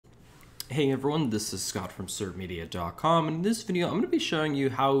Hey everyone, this is Scott from servemedia.com, and in this video I'm going to be showing you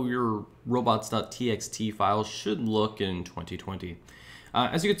how your robots.txt file should look in 2020.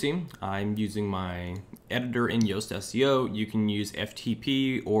 As you can see, I'm using my editor in Yoast SEO. You can use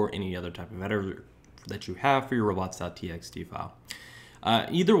FTP or any other type of editor that you have for your robots.txt file.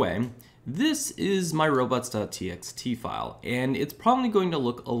 Either way, this is my robots.txt file, and it's probably going to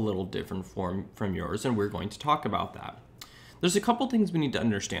look a little different from yours, and we're going to talk about that. There's a couple things we need to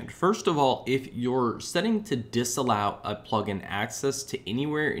understand. First of all, if you're setting to disallow a plugin access to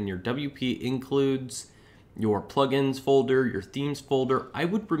anywhere in your WP includes your plugins folder, your themes folder, I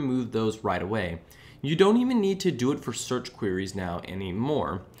would remove those right away. You don't even need to do it for search queries now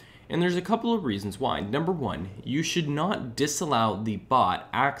anymore. And there's a couple of reasons why. Number one, you should not disallow the bot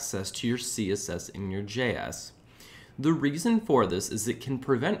access to your CSS in your JS. The reason for this is it can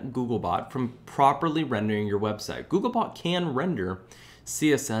prevent Googlebot from properly rendering your website. Googlebot can render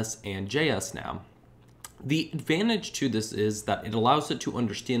CSS and JS now. The advantage to this is that it allows it to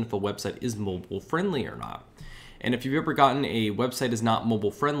understand if a website is mobile friendly or not. And if you've ever gotten a website is not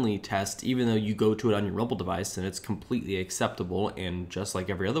mobile friendly test, even though you go to it on your mobile device and it's completely acceptable and just like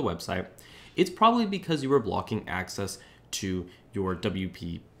every other website, it's probably because you were blocking access to your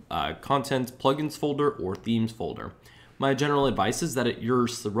WP content, plugins folder, or themes folder. My general advice is that your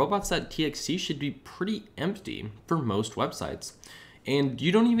robots.txt should be pretty empty for most websites. And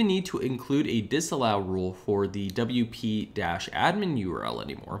you don't even need to include a disallow rule for the WP-admin URL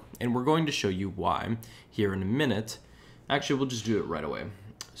anymore. And we're going to show you why here in a minute. Actually, we'll just do it right away.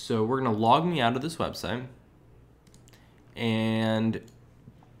 So we're going to log me out of this website. And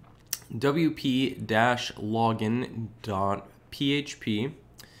wp-login.php,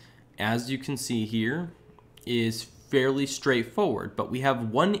 as you can see here, is fairly straightforward, but we have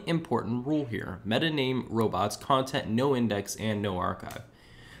one important rule here: meta name robots, content, no index, and no archive.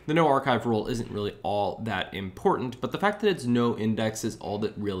 The no archive rule isn't really all that important, but the fact that it's no index is all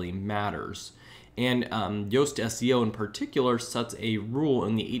that really matters. And Yoast SEO in particular sets a rule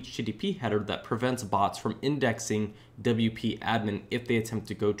in the HTTP header that prevents bots from indexing WP admin if they attempt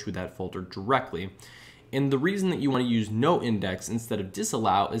to go to that folder directly. And the reason that you want to use no index instead of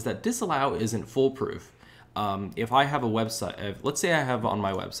disallow is that disallow isn't foolproof. If I have a website, let's say I have on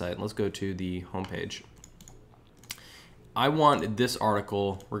my website, let's go to the homepage. I want this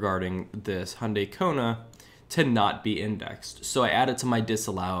article regarding this Hyundai Kona to not be indexed. So I add it to my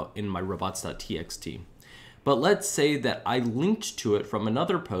disallow in my robots.txt. But let's say that I linked to it from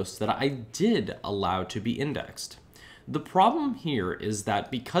another post that I did allow to be indexed. The problem here is that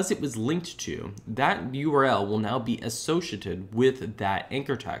because it was linked to, that URL will now be associated with that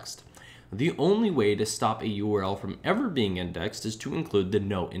anchor text. The only way to stop a URL from ever being indexed is to include the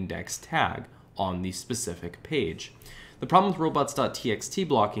no index tag on the specific page. The problem with robots.txt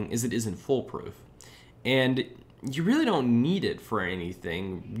blocking is it isn't foolproof. And you really don't need it for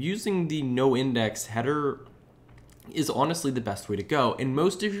anything. Using the no index header is honestly the best way to go, and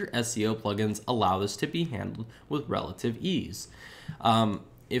most of your SEO plugins allow this to be handled with relative ease.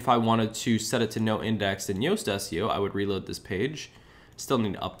 If I wanted to set it to no index in Yoast SEO, I would reload this page. Still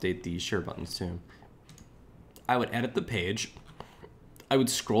need to update the share buttons too. I would edit the page. I would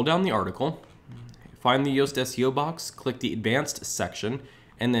scroll down the article, find the Yoast SEO box, click the advanced section,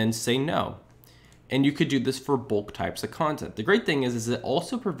 and then say no. And you could do this for bulk types of content. The great thing is it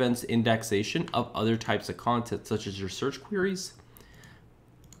also prevents indexation of other types of content, such as your search queries.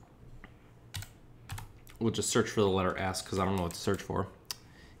 We'll just search for the letter S because I don't know what to search for.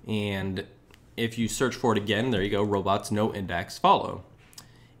 And if you search for it again, there you go, robots no index follow.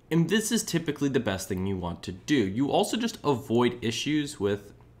 And this is typically the best thing you want to do. You also just avoid issues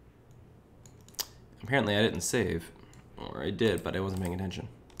with, apparently I didn't save, or I did, but I wasn't paying attention.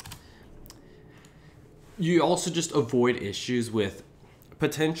 You also just avoid issues with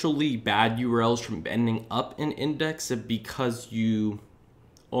potentially bad URLs from ending up in index because you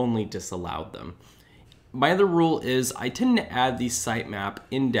only disallowed them. My other rule is I tend to add the sitemap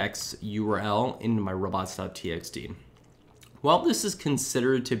index URL into my robots.txt. While this is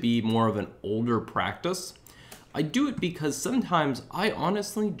considered to be more of an older practice, I do it because sometimes I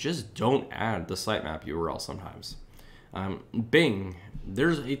honestly just don't add the sitemap URL sometimes. Bing,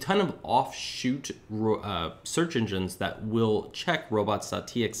 there's a ton of offshoot search engines that will check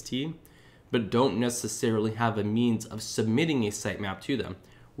robots.txt, but don't necessarily have a means of submitting a sitemap to them.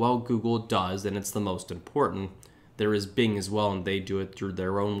 While Google does, and it's the most important, there is Bing as well, and they do it through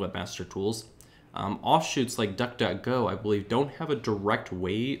their own webmaster tools. Offshoots like DuckDuckGo, I believe, don't have a direct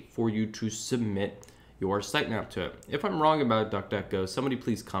way for you to submit your sitemap to it. If I'm wrong about DuckDuckGo, somebody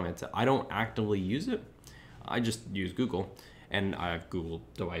please comment. I don't actively use it. I just use Google. and I have Google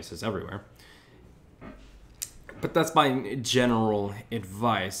devices everywhere. But that's my general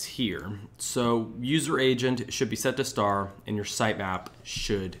advice here. So user agent should be set to star, and your sitemap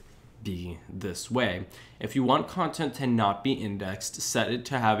should be this way. If you want content to not be indexed, set it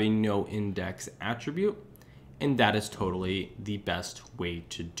to have a no index attribute, and that is totally the best way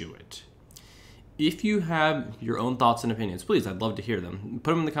to do it. If you have your own thoughts and opinions, please, I'd love to hear them.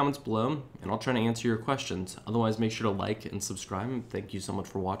 Put them in the comments below, and I'll try to answer your questions. Otherwise, make sure to like and subscribe. Thank you so much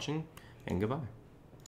for watching, and goodbye.